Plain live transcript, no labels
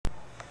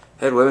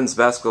Head women's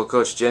basketball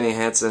coach Jenny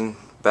Hansen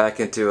back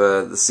into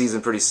the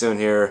season pretty soon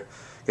here.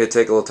 Going to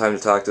take a little time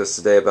to talk to us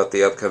today about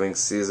the upcoming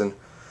season.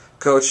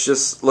 Coach,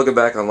 just looking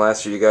back on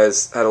last year, you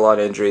guys had a lot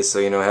of injuries, so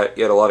you had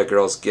a lot of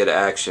girls get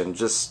action.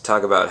 Just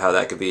talk about how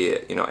that could be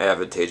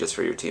advantageous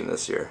for your team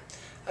this year.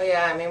 Oh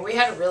yeah, I mean we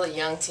had a really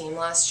young team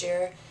last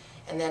year,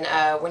 and then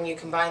when you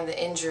combine the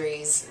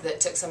injuries that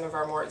took some of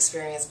our more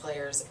experienced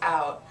players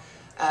out,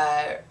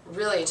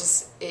 really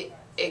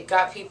it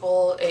got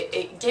people,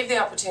 it gave the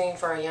opportunity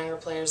for our younger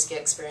players to get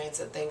experience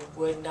that they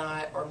would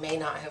not or may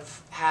not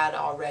have had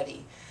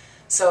already.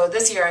 So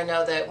this year I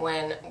know that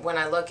when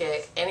I look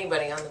at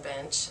anybody on the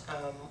bench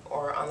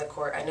or on the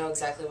court, I know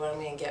exactly what I'm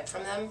going to get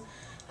from them.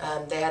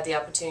 They had the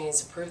opportunity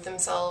to prove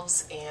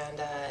themselves, and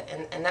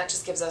that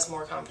just gives us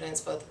more confidence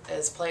both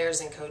as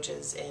players and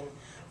coaches in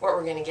what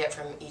we're going to get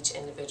from each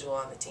individual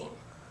on the team.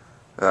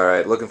 All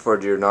right, looking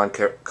forward to your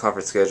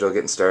non-conference schedule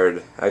getting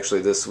started.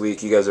 Actually, this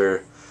week you guys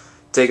are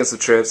taking some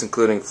trips,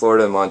 including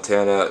Florida and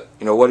Montana.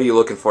 What are you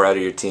looking for out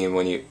of your team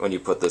when you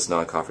put this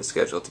non-conference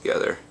schedule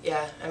together?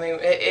 Yeah, I mean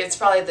it's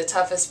probably the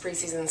toughest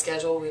preseason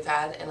schedule we've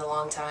had in a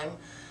long time.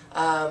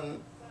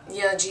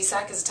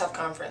 GSAC is a tough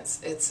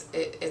conference.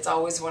 It's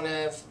always one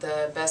of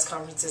the best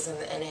conferences in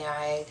the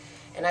NAIA,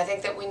 and I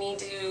think that we need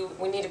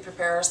to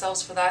prepare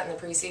ourselves for that in the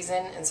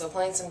preseason. And so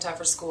playing some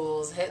tougher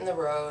schools, hitting the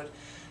road,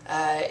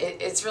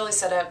 it's really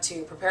set up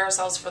to prepare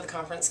ourselves for the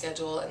conference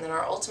schedule, and then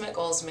our ultimate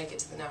goal is to make it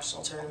to the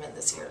national tournament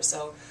this year.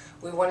 So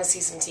we want to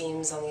see some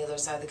teams on the other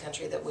side of the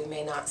country that we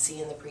may not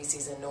see in the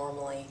preseason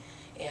normally,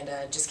 and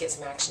just get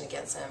some action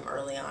against them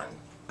early on.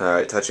 All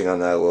right, touching on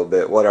that a little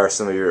bit, what are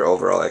some of your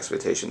overall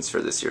expectations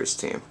for this year's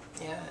team?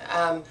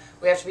 Yeah,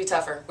 we have to be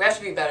tougher. We have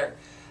to be better.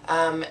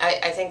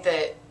 I think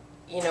that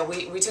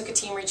we took a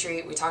team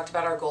retreat. We talked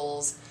about our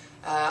goals.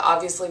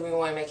 Obviously, we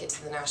want to make it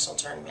to the national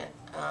tournament,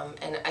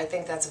 and I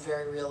think that's a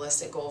very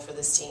realistic goal for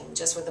this team.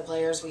 Just with the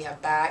players we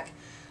have back,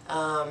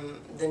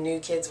 the new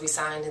kids we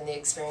signed, and the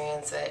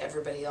experience that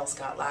everybody else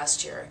got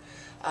last year,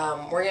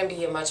 we're going to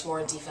be a much more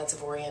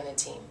defensive-oriented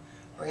team.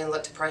 We're going to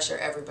look to pressure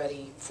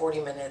everybody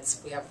 40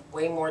 minutes. We have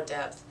way more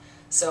depth.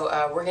 So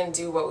we're going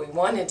to do what we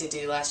wanted to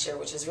do last year,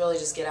 which is really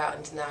just get out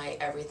and deny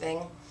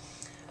everything.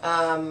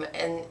 And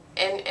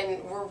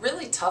we're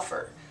really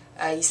tougher.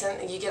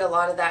 You get a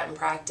lot of that in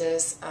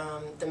practice.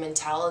 The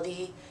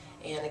mentality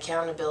and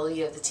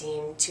accountability of the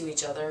team to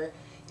each other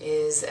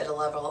is at a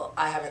level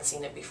I haven't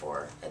seen it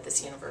before at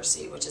this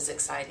university, which is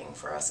exciting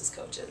for us as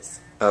coaches.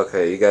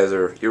 Okay,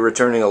 you're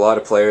returning a lot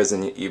of players,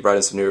 and you brought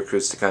in some new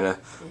recruits to kind of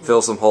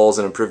fill some holes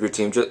and improve your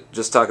team.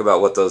 Just talk about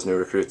what those new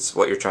recruits,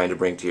 what you're trying to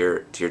bring to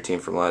your team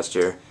from last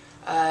year.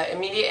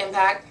 Immediate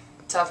impact,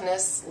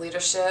 toughness,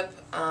 leadership.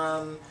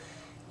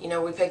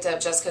 We picked up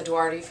Jessica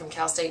Duarte from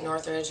Cal State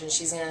Northridge, and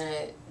she's going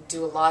to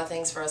do a lot of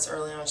things for us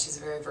early on. She's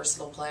a very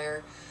versatile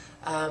player.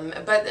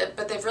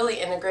 But they've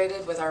really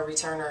integrated with our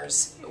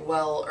returners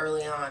well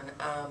early on.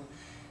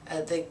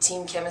 The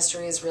team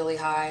chemistry is really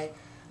high.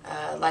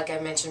 Like I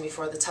mentioned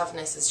before, the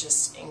toughness has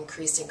just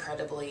increased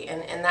incredibly,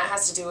 and that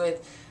has to do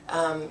with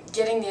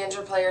getting the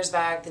injured players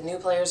back, the new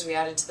players we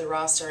added to the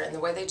roster, and the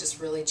way they just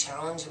really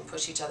challenge and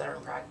push each other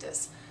in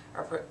practice.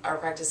 Our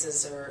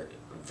practices are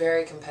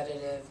very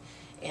competitive,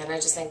 and I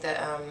just think that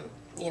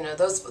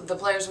the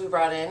players we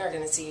brought in are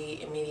going to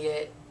see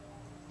immediate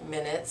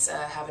minutes,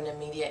 have an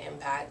immediate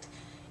impact,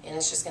 and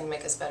it's just going to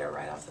make us better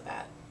right off the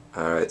bat.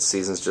 All right,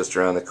 season's just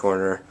around the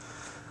corner.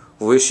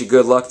 We wish you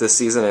good luck this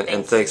season,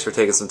 and thanks for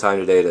taking some time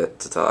today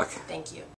to talk. Thank you.